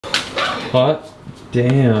Hot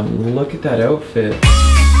damn, look at that outfit.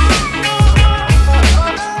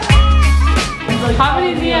 How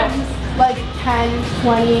many DMs? Like 10,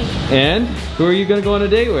 20. And who are you gonna go on a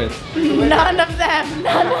date with? None of them.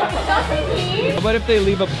 None of them. How about if they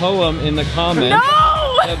leave a poem in the comments?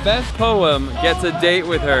 No! The best poem gets a date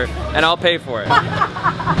with her, and I'll pay for it.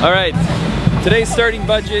 All right, today's starting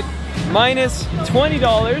budget, minus $20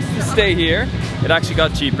 to stay here. It actually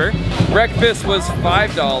got cheaper. Breakfast was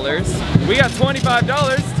 $5. We got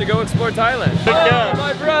 $25 to go explore Thailand. Oh,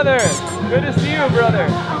 my brother. Good to see you, brother.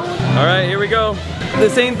 All right, here we go.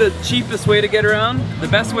 This ain't the cheapest way to get around. The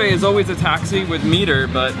best way is always a taxi with meter,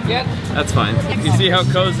 but that's fine. You see how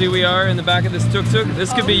cozy we are in the back of this tuk-tuk?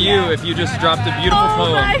 This could be you if you just dropped a beautiful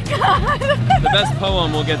poem. Oh my God. The best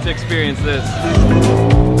poem will get to experience this.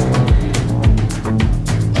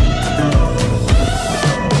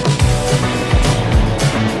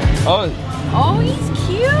 Oh, he's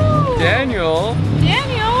cute. Daniel.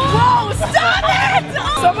 Whoa, stop it!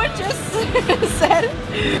 Someone just said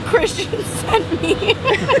Christian sent me.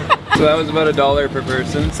 So that was about $1 per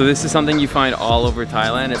person. So this is something you find all over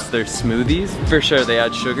Thailand. It's their smoothies. For sure they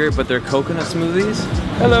add sugar, but they're coconut smoothies.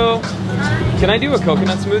 Hello. Can I do a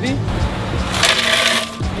coconut smoothie?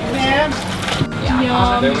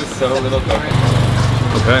 Yeah. There was so little coconut.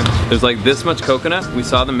 Okay, there's like this much coconut. We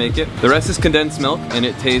saw them make it. The rest is condensed milk and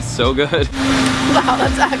it tastes so good. Wow,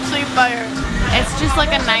 that's actually fire. It's just like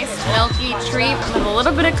a nice milky treat with a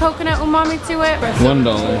little bit of coconut umami to it.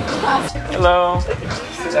 $1. Hello.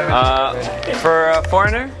 For a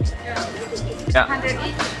foreigner? Yeah. 100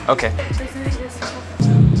 each. Okay.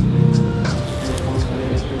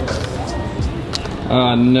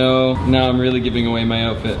 No. Now I'm really giving away my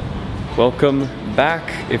outfit. Welcome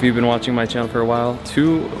back, if you've been watching my channel for a while,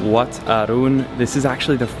 to Wat Arun. This is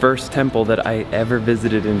actually the first temple that I ever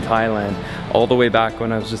visited in Thailand, all the way back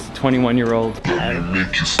when I was just a 21-year-old.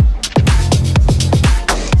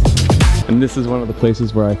 And this is one of the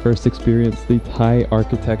places where I first experienced the Thai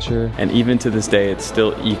architecture, and even to this day it's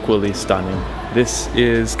still equally stunning. This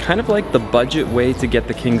is kind of like the budget way to get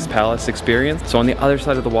the King's Palace experience. So on the other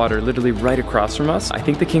side of the water, literally right across from us, I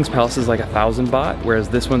think the King's Palace is like 1,000 baht, whereas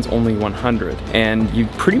this one's only 100. And you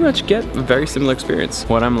pretty much get a very similar experience.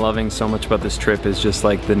 What I'm loving so much about this trip is just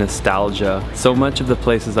like the nostalgia. So much of the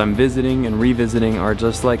places I'm visiting and revisiting are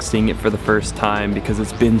just like seeing it for the first time because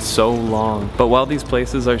it's been so long. But while these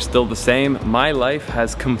places are still the same, my life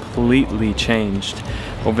has completely changed.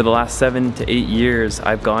 Over the last 7 to 8 years,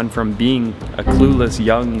 I've gone from being a clueless,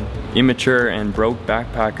 young, immature, and broke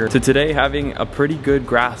backpacker to today having a pretty good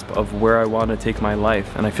grasp of where I want to take my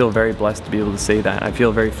life. And I feel very blessed to be able to say that. I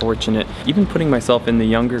feel very fortunate. Even putting myself in the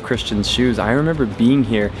younger Christian's shoes, I remember being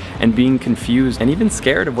here and being confused and even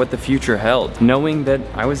scared of what the future held, knowing that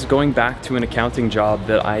I was going back to an accounting job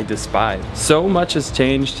that I despised. So much has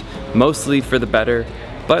changed, mostly for the better.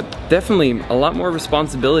 But definitely a lot more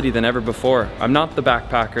responsibility than ever before. I'm not the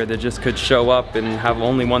backpacker that just could show up and have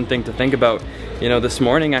only one thing to think about. You know, this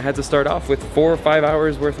morning I had to start off with 4 or 5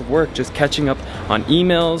 hours worth of work just catching up on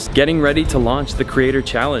emails, getting ready to launch the Creator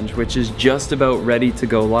Challenge, which is just about ready to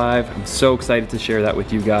go live. I'm so excited to share that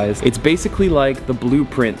with you guys. It's basically like the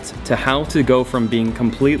blueprint to how to go from being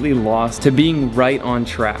completely lost to being right on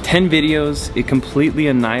track. 10 videos, it completely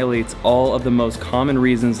annihilates all of the most common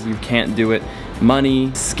reasons you can't do it.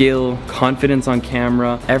 Money, skill, confidence on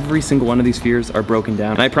camera, every single one of these fears are broken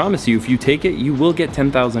down. And I promise you, if you take it, you will get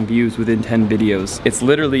 10,000 views within 10 videos. It's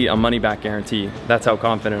literally a money back guarantee. That's how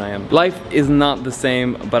confident I am. Life is not the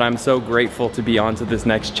same, but I'm so grateful to be on to this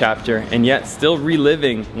next chapter and yet still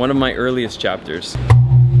reliving one of my earliest chapters.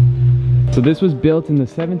 So this was built in the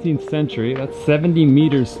 17th century. That's 70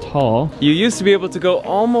 meters tall. You used to be able to go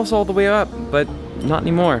almost all the way up, but not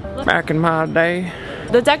anymore. Back in my day.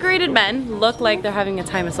 The decorated men look like they're having a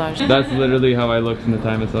Thai massage. That's literally how I looked in the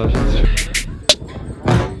Thai massage.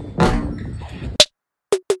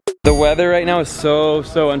 The weather right now is so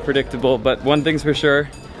unpredictable, but one thing's for sure,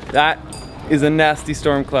 that is a nasty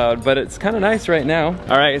storm cloud, but it's kind of nice right now.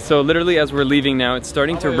 All right, so literally as we're leaving now, it's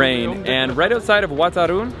starting to rain, and right outside of Wat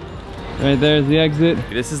Arun, right there's the exit.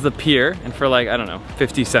 This is the pier, and for like, I don't know,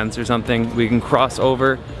 50 cents or something, we can cross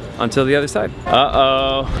over until the other side.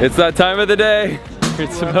 Uh-oh, it's that time of the day.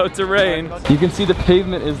 It's about to rain. You can see the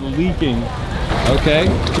pavement is leaking. Okay.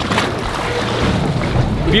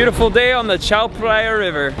 Beautiful day on the Chao Phraya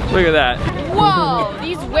River. Look at that. Whoa,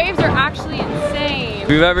 these waves are actually insane. If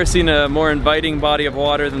you've ever seen a more inviting body of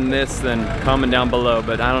water than this, then comment down below.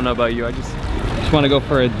 But I don't know about you, I just want to go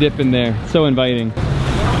for a dip in there. So inviting.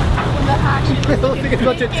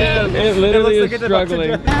 It literally is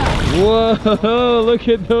struggling. Whoa, look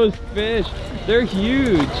at those fish. They're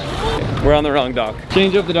huge. We're on the wrong dock.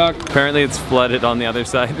 Change up the dock. Apparently it's flooded on the other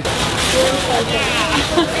side. Are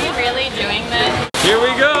you really doing this? Here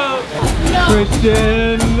we go. No.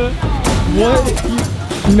 Christian. What?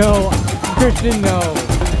 No. Christian, no.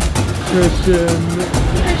 Christian.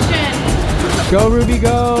 Go, Ruby,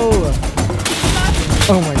 go.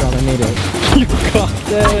 Oh my god, I made it. You got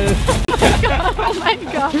this. Oh my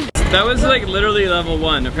god. That was like literally level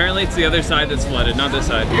 1. Apparently it's the other side that's flooded, not this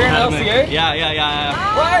side. You're in LCA? Yeah.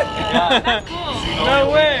 What? Yeah. No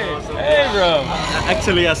way. Hey, bro.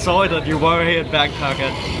 Actually, I saw that you were here at Bangkok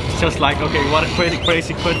and it's just like, okay, what a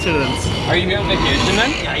crazy coincidence. Are you here on vacation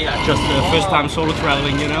then? Yeah. Just the first time solo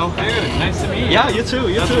traveling, you know? Dude, nice to meet you. Yeah, you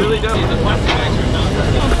too, That's really dope.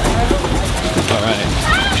 Alright.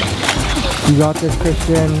 You got this,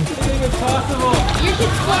 Christian. Anything is possible. You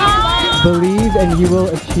should fly. Believe and you will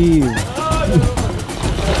achieve. Oh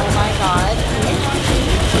my god.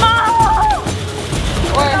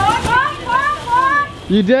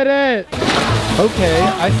 You did it! Okay,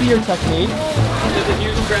 I see your technique. There's a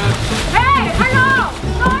huge crowd. Hey, hello!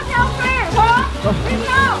 Don't help me!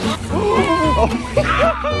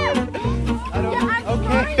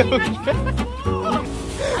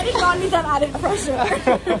 I did not need that added pressure.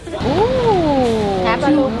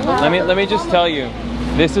 Let me just tell you,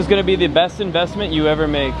 this is gonna be the best investment you ever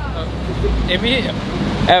make.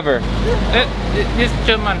 Ever. It's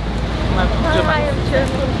German.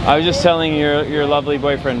 I was just telling your lovely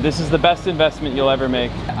boyfriend, this is the best investment you'll ever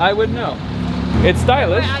make. I would know. It's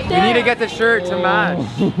stylish. We need to get the shirt to match.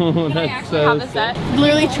 That's so sick.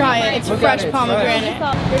 Literally try it. It's fresh pomegranate.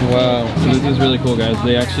 Wow, so this is really cool, guys.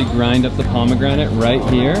 They actually grind up the pomegranate right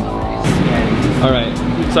here. All right,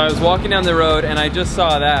 so I was walking down the road and I just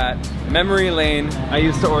saw that. Memory lane, I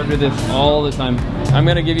used to order this all the time. I'm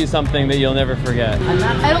gonna give you something that you'll never forget.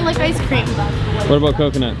 I don't like ice cream. What about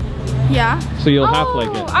coconut? Yeah. So you'll half like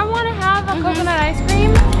it. I want to have a coconut ice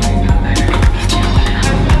cream.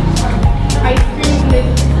 Ice cream.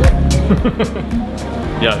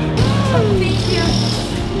 Yeah. Thank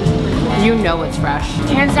you. You know it's fresh.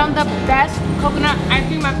 Hands down the best coconut ice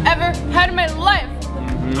cream I've ever had in my life.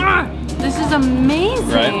 This is amazing.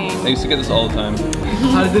 Right? I used to get this all the time.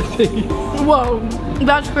 How did this taste? Whoa,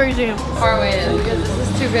 that's crazy. Far away, this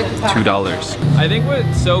is too good to pass. $2. I think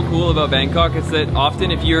what's so cool about Bangkok is that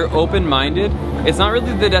often if you're open-minded, it's not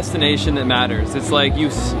really the destination that matters. It's like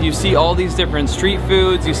you see all these different street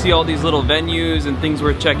foods, you see all these little venues and things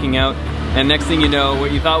worth checking out, and next thing you know,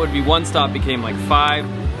 what you thought would be 1 stop became like 5.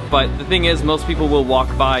 But the thing is, most people will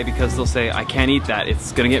walk by because they'll say, I can't eat that,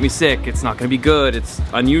 it's gonna get me sick, it's not gonna be good, it's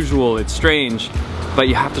unusual, it's strange. But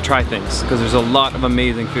you have to try things because there's a lot of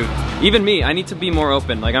amazing food. Even me, I need to be more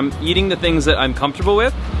open. Like, I'm eating the things that I'm comfortable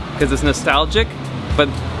with because it's nostalgic, but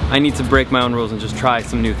I need to break my own rules and just try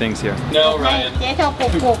some new things here. No, Ryan.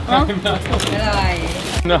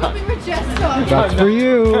 No. That's for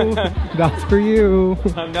you. That's for you.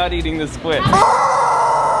 I'm not eating the squid.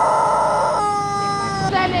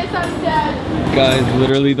 Dennis, I'm dead. Guys,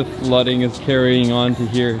 literally the flooding is carrying on to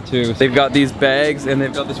here too. They've got these bags and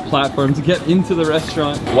they've got this platform to get into the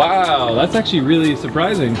restaurant. Wow, that's actually really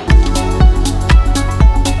surprising.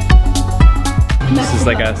 This is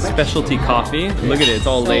like a specialty coffee. Look at it, it's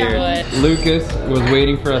all layered. Lucas was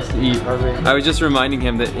waiting for us to eat. I was just reminding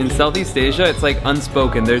him that in Southeast Asia, it's like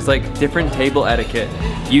unspoken. There's like different table etiquette.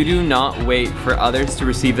 You do not wait for others to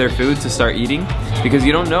receive their food to start eating because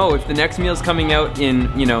you don't know if the next meal's coming out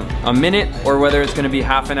in, you know, a minute or whether it's gonna be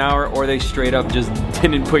half an hour or they straight up just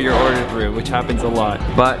didn't put your order through, which happens a lot.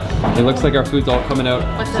 But it looks like our food's all coming out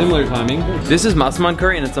similar timing. This is massaman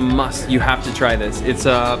curry and it's a must. You have to try this. It's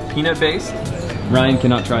peanut based. Ryan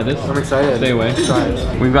cannot try this. I'm excited. Stay away. Try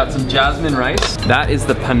it. We've got some jasmine rice. That is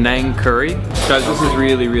the Penang curry. Guys, this is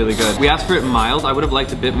really, really good. We asked for it mild. I would have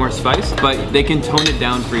liked a bit more spice, but they can tone it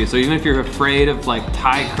down for you. So even if you're afraid of like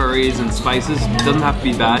Thai curries and spices, it doesn't have to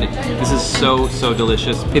be bad. This is so, so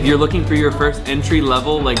delicious. If you're looking for your first entry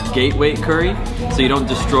level like gateway curry, so you don't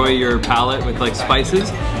destroy your palate with like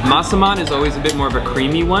spices, massaman is always a bit more of a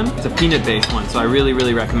creamy one. It's a peanut based one, so I really,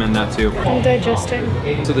 really recommend that too. I'm digesting.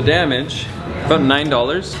 So the damage, about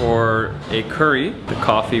 $9 for a curry. The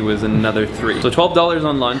coffee was another $3. So $12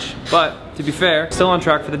 on lunch, but to be fair, still on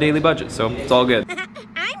track for the daily budget, so it's all good.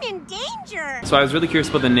 I'm in danger. So I was really curious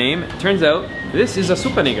about the name. It turns out this is a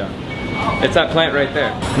supaniga. It's that plant right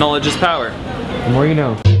there. Knowledge is power. The more you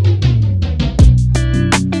know.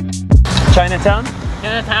 Chinatown?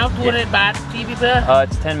 Chinatown, 200 baht, 3 people.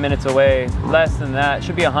 It's 10 minutes away. Less than that.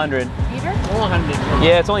 Should be 100. Peter? 400.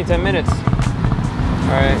 Yeah, it's only 10 minutes.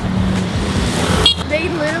 All right. They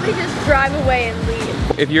literally just drive away and leave.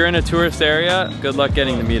 If you're in a tourist area, good luck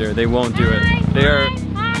getting the meter. They won't do it. They are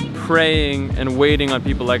praying and waiting on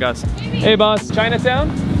people like us. Hey boss, Chinatown?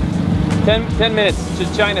 10 minutes to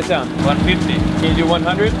Chinatown. 150. Can you do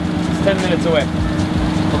 100? It's 10 minutes away.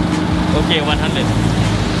 Okay, 100.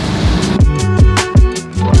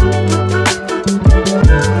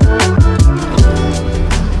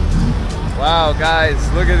 Wow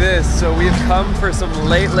guys, look at this. So we've come for some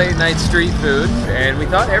late night street food and we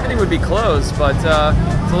thought everything would be closed, but it's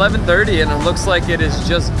 11:30 and it looks like it is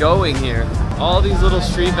just going here. All these little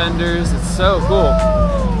street vendors, it's so cool.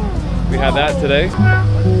 We had that today.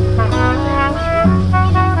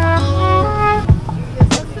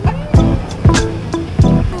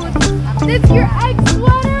 It's your egg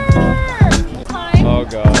sweater! Oh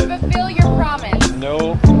god. Fulfill your promise.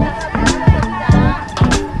 No.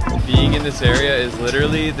 Being in this area is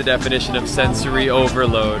literally the definition of sensory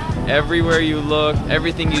overload. Everywhere you look,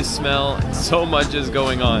 everything you smell, so much is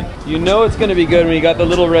going on. You know it's gonna be good when you got the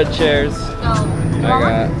little red chairs. I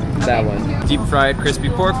got that one. Deep fried crispy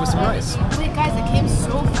pork with some rice. Wait guys, it came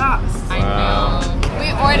so fast. Wow. I know.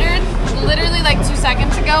 We ordered literally like 2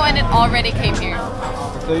 seconds ago and it already came here.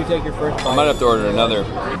 So you take your first bite. I might have to order another.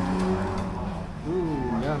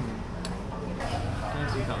 Ooh, yum.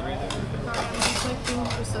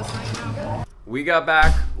 We got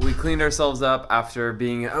back, we cleaned ourselves up after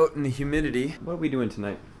being out in the humidity. What are we doing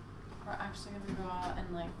tonight? We're actually gonna go out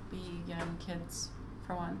and like be young kids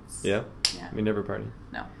for once. Yeah? Yeah. We never party.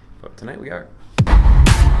 No. But tonight we are.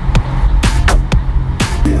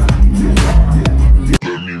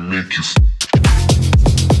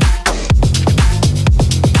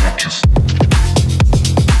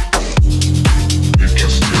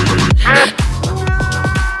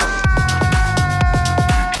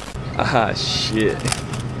 Ah, shit.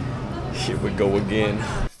 Here we go again.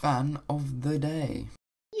 Fan of the day.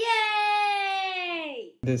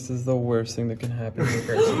 Yay! This is the worst thing that can happen to a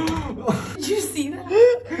person. Did you see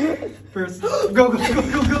that? First, go.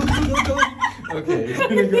 Okay.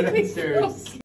 Gonna go downstairs.